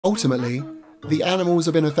Ultimately, the animals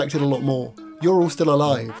have been affected a lot more. You're all still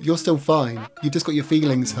alive. You're still fine. You've just got your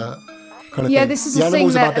feelings hurt. Kind of yeah, thing. this is the a thing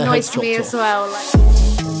animals have that had their heads annoys me chopped as off. well.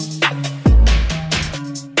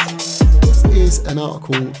 This is an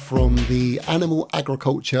article from the Animal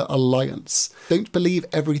Agriculture Alliance. Don't believe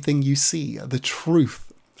everything you see. The truth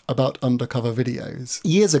about undercover videos.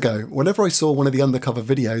 Years ago, whenever I saw one of the undercover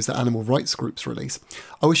videos that animal rights groups release,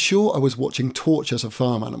 I was sure I was watching torture to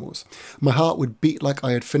farm animals. My heart would beat like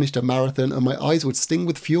I had finished a marathon and my eyes would sting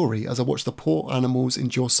with fury as I watched the poor animals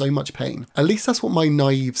endure so much pain. At least that's what my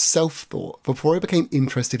naive self thought before I became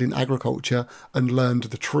interested in agriculture and learned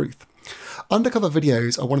the truth. Undercover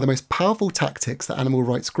videos are one of the most powerful tactics that animal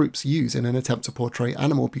rights groups use in an attempt to portray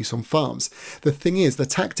animal abuse on farms. The thing is, the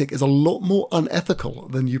tactic is a lot more unethical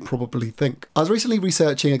than you probably think. I was recently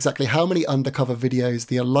researching exactly how many undercover videos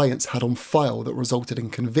the Alliance had on file that resulted in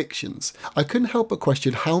convictions. I couldn't help but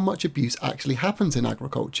question how much abuse actually happens in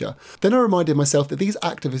agriculture. Then I reminded myself that these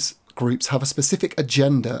activist groups have a specific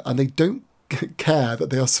agenda and they don't care that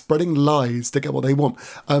they are spreading lies to get what they want.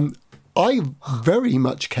 I very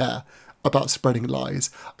much care about spreading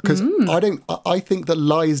lies because I think that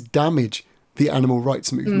lies damage the animal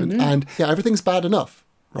rights movement and yeah, everything's bad enough,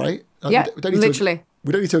 right? Yeah, literally.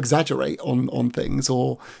 We don't need to exaggerate on things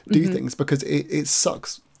or do things because it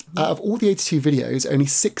sucks. Out of all the 82 videos, only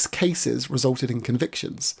 6 cases resulted in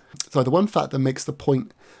convictions. So the one fact that makes the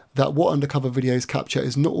point that what undercover videos capture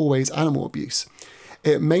is not always animal abuse.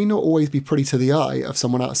 It may not always be pretty to the eye of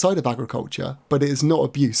someone outside of agriculture, but it is not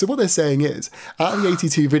abuse. So what they're saying is, out of the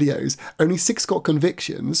 82 videos, only 6 got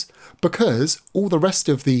convictions because all the rest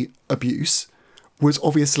of the abuse was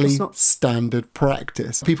obviously standard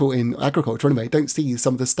practice. People in agriculture, anyway, don't see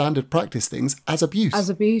some of the standard practice things as abuse. As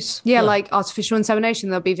abuse. Yeah, like artificial insemination,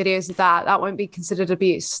 there'll be videos of that. That won't be considered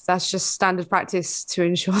abuse. That's just standard practice to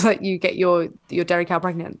ensure that you get your dairy cow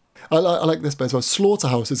pregnant. I like this bit as well.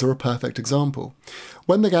 Slaughterhouses are a perfect example.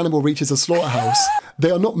 When the animal reaches a slaughterhouse,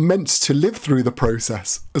 they are not meant to live through the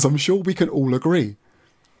process, as I'm sure we can all agree.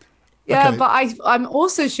 Yeah, Okay. but I'm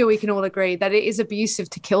also sure we can all agree that it is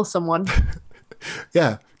abusive to kill someone.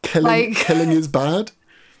 Yeah, killing is bad.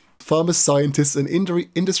 Farmers, scientists and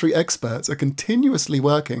industry experts are continuously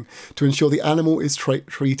working to ensure the animal is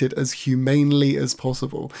treated as humanely as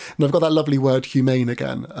possible. And I've got that lovely word humane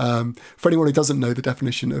again. For anyone who doesn't know the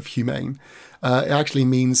definition of humane, it actually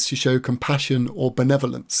means to show compassion or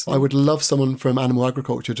benevolence. I would love someone from animal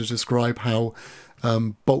agriculture to describe how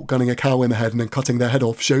bolt gunning a cow in the head and then cutting their head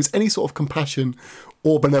off shows any sort of compassion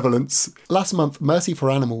or benevolence. Last month, Mercy for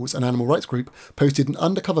Animals, an animal rights group, posted an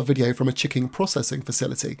undercover video from a chicken processing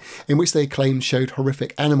facility in which they claimed showed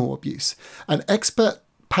horrific animal abuse. An expert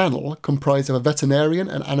panel comprised of a veterinarian,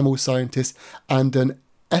 an animal scientist and an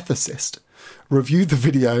ethicist reviewed the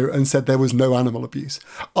video and said there was no animal abuse.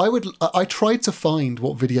 I tried to find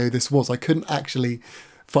what video this was. I couldn't actually.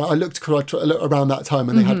 I looked around that time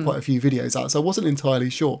and they had quite a few videos out, so I wasn't entirely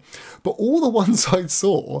sure. But all the ones I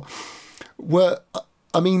saw were,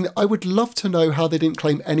 I mean, I would love to know how they didn't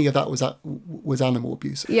claim any of that was animal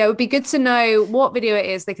abuse. Yeah, it would be good to know what video it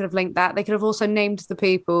is. They could have linked that. They could have also named the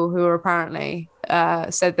people who are apparently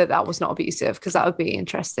said that was not abusive, because that would be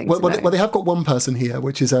interesting. Well, they have got one person here,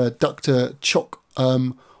 which is Dr. Chock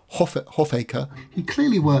Hoffaker. He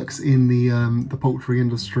clearly works in the poultry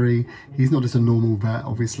industry. He's not just a normal vet,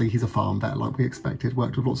 obviously. He's a farm vet, like we expected.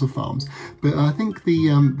 Worked with lots of farms. But I think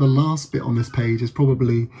the last bit on this page is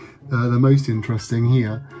probably the most interesting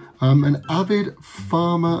here. An avid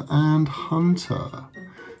farmer and hunter.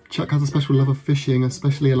 Chuck has a special love of fishing,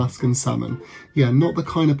 especially Alaskan salmon. Yeah, not the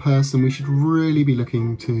kind of person we should really be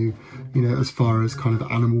looking to, as far as kind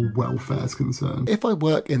of animal welfare is concerned. If I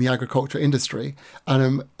work in the agriculture industry and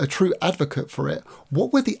I'm a true advocate for it,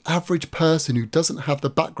 what would the average person who doesn't have the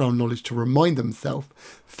background knowledge to remind themselves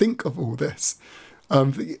think of all this?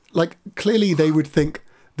 Clearly they would think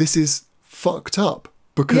this is fucked up.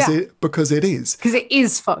 Because it is. Because it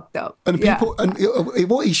is fucked up. And people, and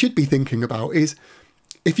what he should be thinking about is,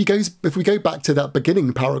 if we go back to that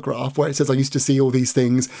beginning paragraph where it says, I used to see all these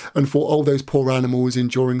things and thought, oh, those poor animals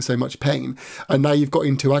enduring so much pain. And now you've got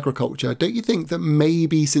into agriculture. Don't you think that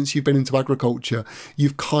maybe since you've been into agriculture,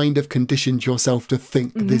 you've kind of conditioned yourself to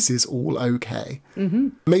think this is all okay?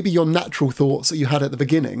 Maybe your natural thoughts that you had at the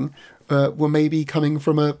beginning were maybe coming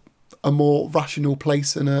from a more rational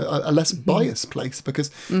place and a less biased place,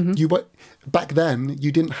 because you were, back then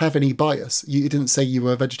you didn't have any bias. You didn't say you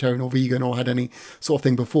were vegetarian or vegan or had any sort of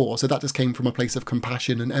thing before, so that just came from a place of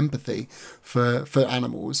compassion and empathy for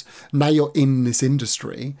animals. Now you're in this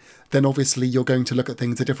industry, then obviously you're going to look at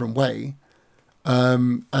things a different way,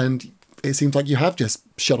 and it seems like you have just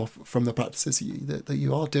shut off from the practices that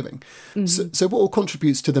you are doing. So what all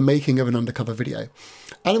contributes to the making of an undercover video?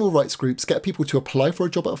 Animal rights groups get people to apply for a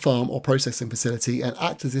job at a farm or processing facility and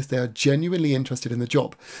act as if they are genuinely interested in the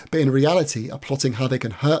job, but in reality are plotting how they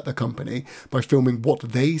can hurt the company by filming what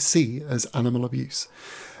they see as animal abuse.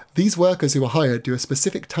 These workers who are hired do a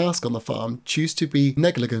specific task on the farm, choose to be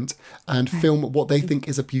negligent, and film what they think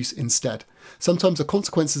is abuse instead. Sometimes the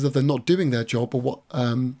consequences of them not doing their job or what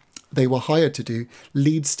they were hired to do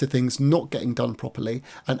leads to things not getting done properly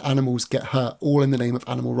and animals get hurt, all in the name of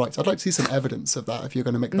animal rights. I'd like to see some evidence of that if you're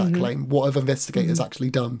going to make that claim. What have investigators actually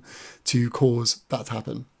done to cause that to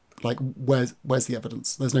happen? Like, where's the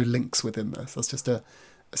evidence? There's no links within this. It's just a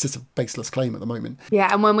baseless claim at the moment.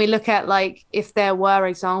 Yeah, and when we look at, like, if there were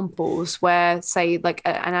examples where, say, like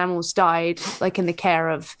an animal's died, like in the care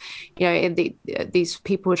of, you know, these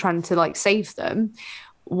people who are trying to like save them,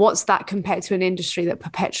 what's that compared to an industry that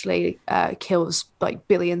perpetually kills like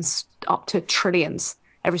billions up to trillions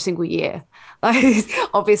every single year? Like,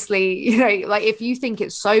 obviously, you know, like if you think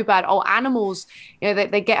it's so bad, oh, animals, you know,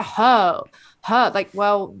 they get hurt, like,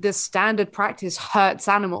 well, the standard practice hurts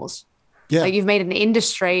animals. Yeah. Like, you've made an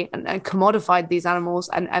industry and commodified these animals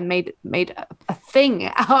and made a thing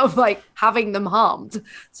out of like having them harmed.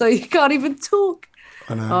 So you can't even talk.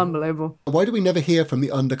 I know. Unbelievable. Why do we never hear from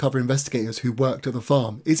the undercover investigators who worked at the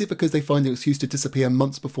farm? Is it because they find an excuse to disappear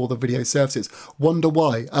months before the video surfaces? Wonder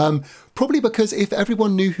why? Probably because if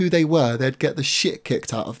everyone knew who they were, they'd get the shit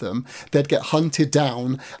kicked out of them. They'd get hunted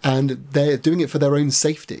down, and they're doing it for their own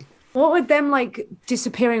safety. What would them like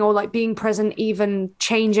disappearing or like being present even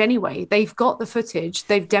change anyway? They've got the footage.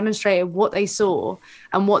 They've demonstrated what they saw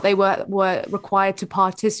and what they were required to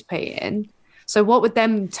participate in. So what would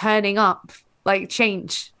them turning up like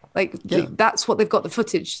change? Like, that's what they've got, the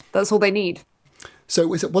footage. That's all they need.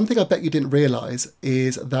 So is it one thing I bet you didn't realise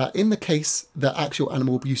is that in the case that actual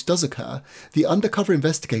animal abuse does occur, the undercover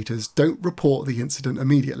investigators don't report the incident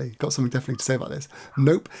immediately. Got something definitely to say about this.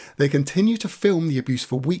 Nope. They continue to film the abuse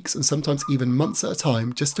for weeks and sometimes even months at a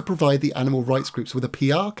time just to provide the animal rights groups with a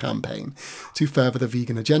PR campaign to further the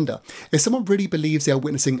vegan agenda. If someone really believes they are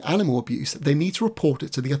witnessing animal abuse, they need to report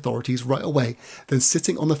it to the authorities right away, then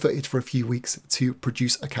sitting on the footage for a few weeks to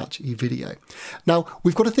produce a catchy video. Now,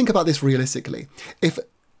 we've got to think about this realistically. If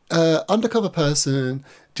an undercover person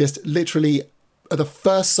just literally at the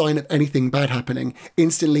first sign of anything bad happening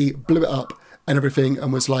instantly blew it up and everything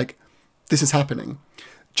and was like, this is happening,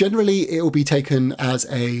 generally it will be taken as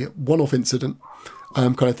a one-off incident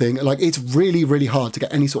kind of thing. Like, it's really, really hard to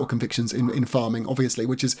get any sort of convictions in farming, obviously,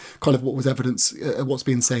 which is kind of what was evidence, what's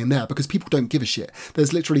being saying there, because people don't give a shit.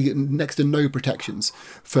 There's literally next to no protections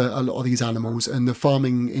for a lot of these animals, and the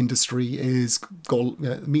farming industry meat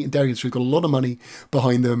and dairy industry has got a lot of money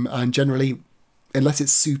behind them, and generally, unless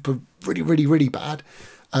it's super really, really, really bad,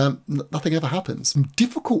 nothing ever happens.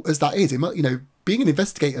 Difficult as that is, being an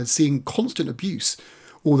investigator, seeing constant abuse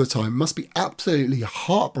all the time must be absolutely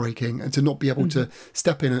heartbreaking, and to not be able to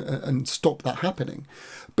step in and stop that happening.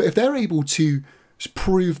 But if they're able to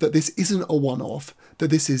prove that this isn't a one-off,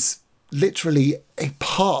 that this is literally a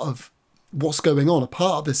part of what's going on, a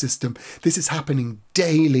part of the system, this is happening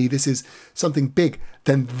daily, this is something big,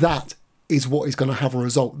 then that is what is going to have a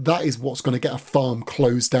result. That is what's going to get a farm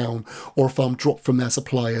closed down or a farm dropped from their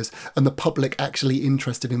suppliers and the public actually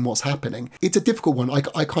interested in what's happening. It's a difficult one.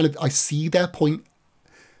 I see their point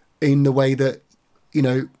in the way that,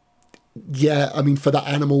 for that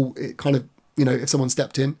animal, it kind of, if someone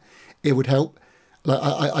stepped in, it would help. Like,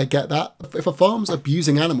 I get that. If a farm's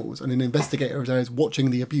abusing animals and an investigator is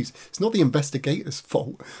watching the abuse, it's not the investigator's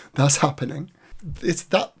fault that's happening. It's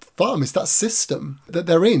that farm, it's that system that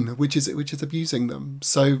they're in, which is abusing them.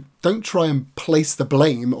 So don't try and place the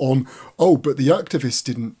blame on, but the activists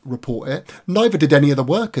didn't report it. Neither did any of the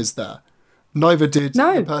workers there. Neither did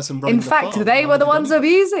the person running the farm. In fact, they were the ones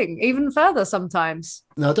abusing even further sometimes.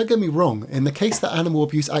 Now, don't get me wrong. In the case that animal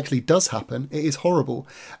abuse actually does happen, it is horrible.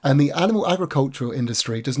 And the animal agricultural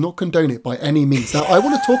industry does not condone it by any means. Now, I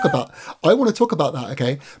want to talk about that,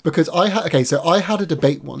 okay? Because I had a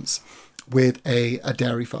debate once with a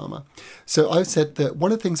dairy farmer. So I said that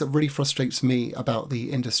one of the things that really frustrates me about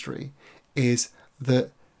the industry is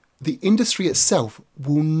that the industry itself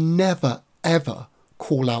will never, ever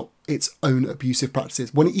call out its own abusive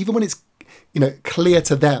practices, even when it's clear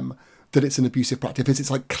to them that it's an abusive practice. If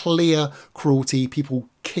it's like clear cruelty, people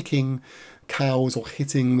kicking cows or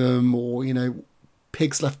hitting them, or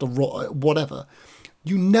pigs left to rot, whatever,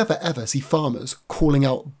 you never ever see farmers calling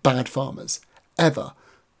out bad farmers ever,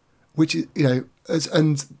 which is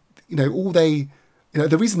all they You know,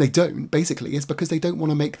 the reason they don't, basically, is because they don't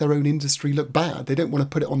want to make their own industry look bad. They don't want to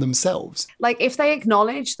put it on themselves. Like, if they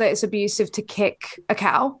acknowledge that it's abusive to kick a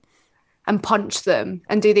cow and punch them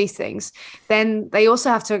and do these things, then they also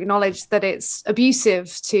have to acknowledge that it's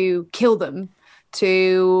abusive to kill them,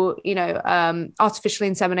 to, you know, artificially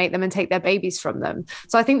inseminate them and take their babies from them.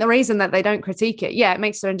 So I think the reason that they don't critique it, yeah, it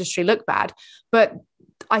makes their industry look bad, but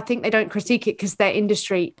I think they don't critique it because their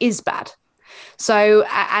industry is bad. So,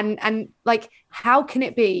 and like, how can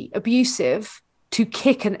it be abusive to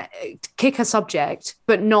kick a subject,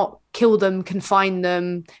 but not kill them, confine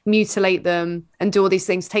them, mutilate them, and do all these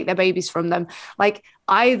things, take their babies from them? Like,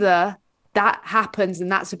 either that happens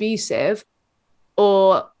and that's abusive,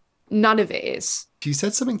 or none of it is. She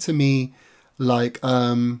said something to me like,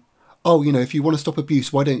 oh, you know, if you want to stop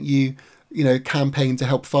abuse, why don't you, you know, campaign to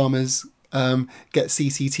help farmers get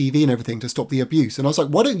CCTV and everything to stop the abuse? And I was like,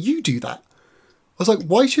 why don't you do that? I was like,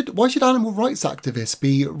 why should animal rights activists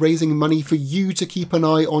be raising money for you to keep an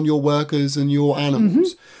eye on your workers and your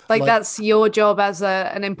animals? Like that's your job as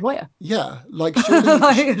an employer. Yeah, like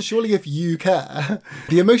surely if you care.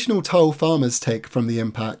 The emotional toll farmers take from the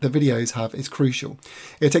impact the videos have is crucial.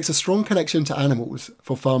 It takes a strong connection to animals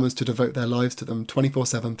for farmers to devote their lives to them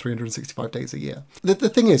 24/7, 365 days a year. The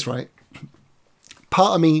thing is, right,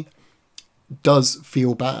 part of me does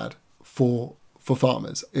feel bad for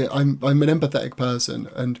farmers. I'm an empathetic person,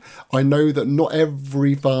 and I know that not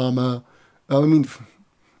every farmer, I mean,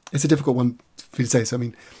 it's a difficult one for you to say, so I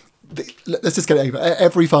mean, let's just get it over.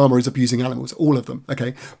 Every farmer is abusing animals, all of them,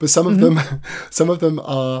 okay? But some of them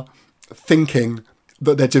are thinking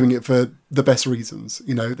that they're doing it for the best reasons,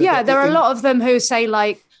 you know? Yeah, there are a lot of them who say,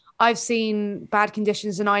 like, I've seen bad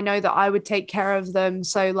conditions and I know that I would take care of them.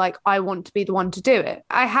 So like, I want to be the one to do it.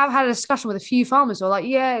 I have had a discussion with a few farmers who are like,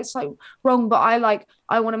 yeah, it's like wrong, but I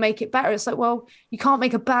want to make it better. It's like, well, you can't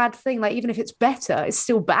make a bad thing. Like, even if it's better, it's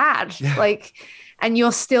still bad. Yeah. Like, and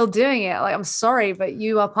you're still doing it. Like, I'm sorry, but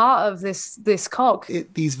you are part of this cog.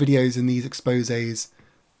 These videos and these exposés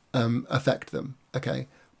affect them. Okay.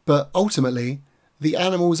 But ultimately the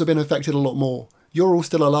animals have been affected a lot more. You're all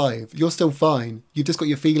still alive. You're still fine. You've just got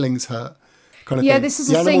your feelings hurt. Kind of thing. This is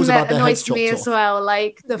the thing that annoys me as well.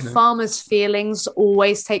 Like, the farmers' feelings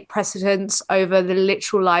always take precedence over the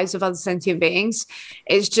literal lives of other sentient beings.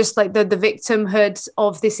 It's just like the victimhood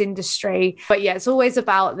of this industry. But yeah, it's always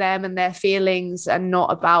about them and their feelings and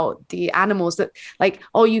not about the animals that, like,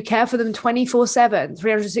 oh, you care for them 24/7,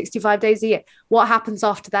 365 days a year. What happens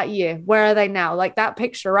after that year? Where are they now? Like that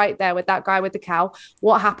picture right there with that guy with the cow.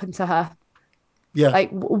 What happened to her? Yeah. Like,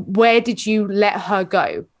 where did you let her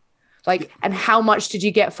go? Like, and how much did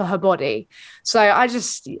you get for her body? So I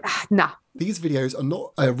just, nah. These videos are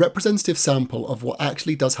not a representative sample of what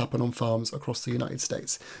actually does happen on farms across the United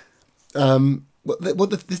States.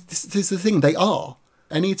 This is the thing, they are.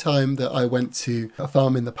 Any time that I went to a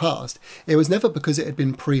farm in the past, it was never because it had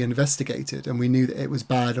been pre-investigated and we knew that it was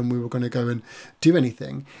bad and we were going to go and do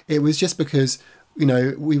anything. It was just because, you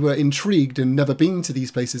know, we were intrigued and never been to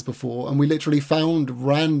these places before, and we literally found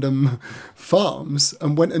random farms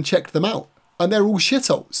and went and checked them out, and they're all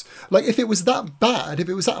shitholes. Like, if it was that bad, if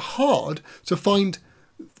it was that hard to find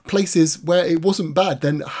places where it wasn't bad,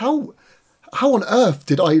 then how on earth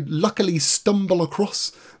did I luckily stumble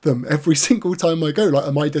across them every single time I go? Like,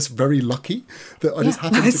 am I just very lucky that I just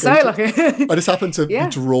happen to go lucky. I just happen to be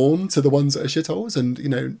drawn to the ones that are shitholes, and, you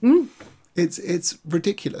know... It's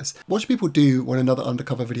ridiculous. What should people do when another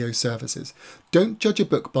undercover video surfaces? Don't judge a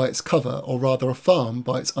book by its cover, or rather a farm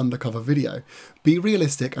by its undercover video. Be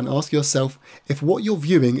realistic and ask yourself if what you're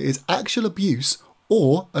viewing is actual abuse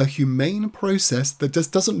or a humane process that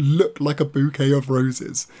just doesn't look like a bouquet of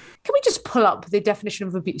roses. Can we just pull up the definition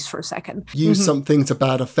of abuse for a second? Use something to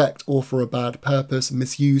bad effect or for a bad purpose.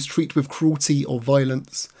 Misuse, treat with cruelty or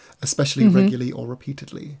violence, especially regularly or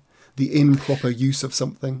repeatedly. The improper use of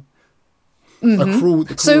something. The cruel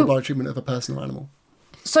violent treatment of a person or animal.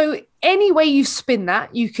 So any way you spin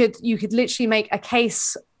that, you could literally make a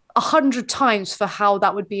case 100 times for how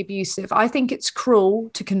that would be abusive. I think it's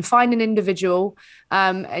cruel to confine an individual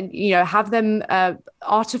and, you know, have them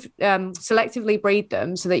selectively breed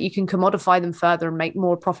them so that you can commodify them further and make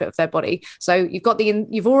more profit of their body. So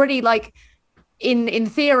you've already, like, in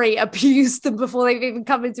theory, abused them before they've even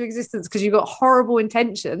come into existence, because you've got horrible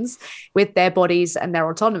intentions with their bodies and their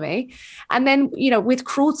autonomy. And then, you know, with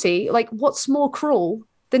cruelty, like, what's more cruel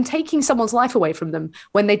than taking someone's life away from them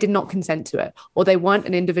when they did not consent to it, or they weren't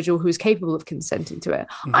an individual who was capable of consenting to it?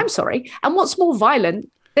 I'm sorry. And what's more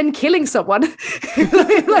violent than killing someone? I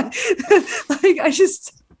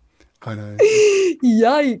know.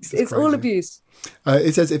 Yikes. It's all abuse.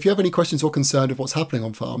 It says, if you have any questions or concern of what's happening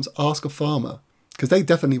on farms, ask a farmer. because they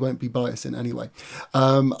definitely won't be biased in any way.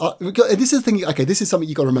 This is the thing. Okay, this is something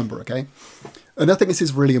you got to remember. Okay, and I think this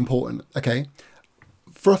is really important. Okay,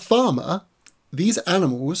 for a farmer, these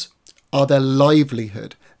animals are their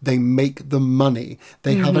livelihood. They make the money.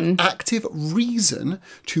 They have an active reason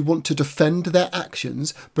to want to defend their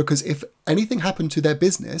actions, because if anything happened to their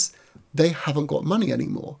business, they haven't got money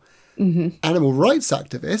anymore. Animal rights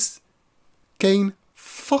activists gain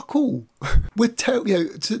fuck all. We're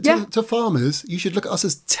to farmers, you should look at us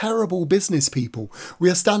as terrible business people. We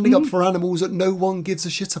are standing up for animals that no one gives a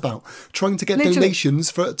shit about, trying to get donations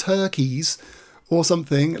for turkeys or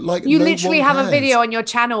something. Like, you literally have a video on your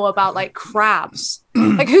channel about like crabs.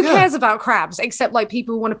 Like, who cares about crabs except like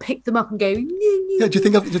people who want to pick them up and go. Yeah, do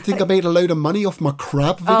you think I made a load of money off my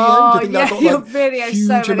crab video? Oh, do you think I got like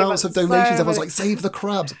huge amounts of donations? Everyone's like, save the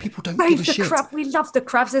crabs. People don't give a shit. We love the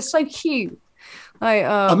crabs. They're so cute. Like,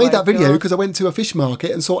 I made that video because I went to a fish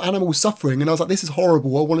market and saw animals suffering, and I was like, this is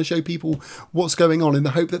horrible. I want to show people what's going on in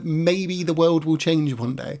the hope that maybe the world will change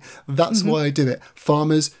one day. That's why I do it.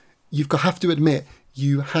 Farmers, have to admit,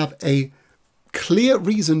 you have a clear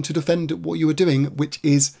reason to defend what you are doing, which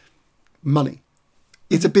is money.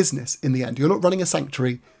 It's a business in the end. You're not running a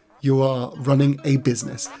sanctuary. You are running a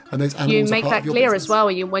business, and those animals. You make that clear as well.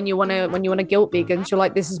 When you want to guilt vegans, you're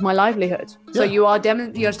like, this is my livelihood. Yeah. So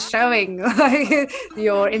you're showing like,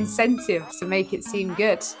 your incentive to make it seem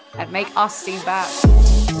good and make us seem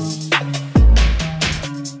bad.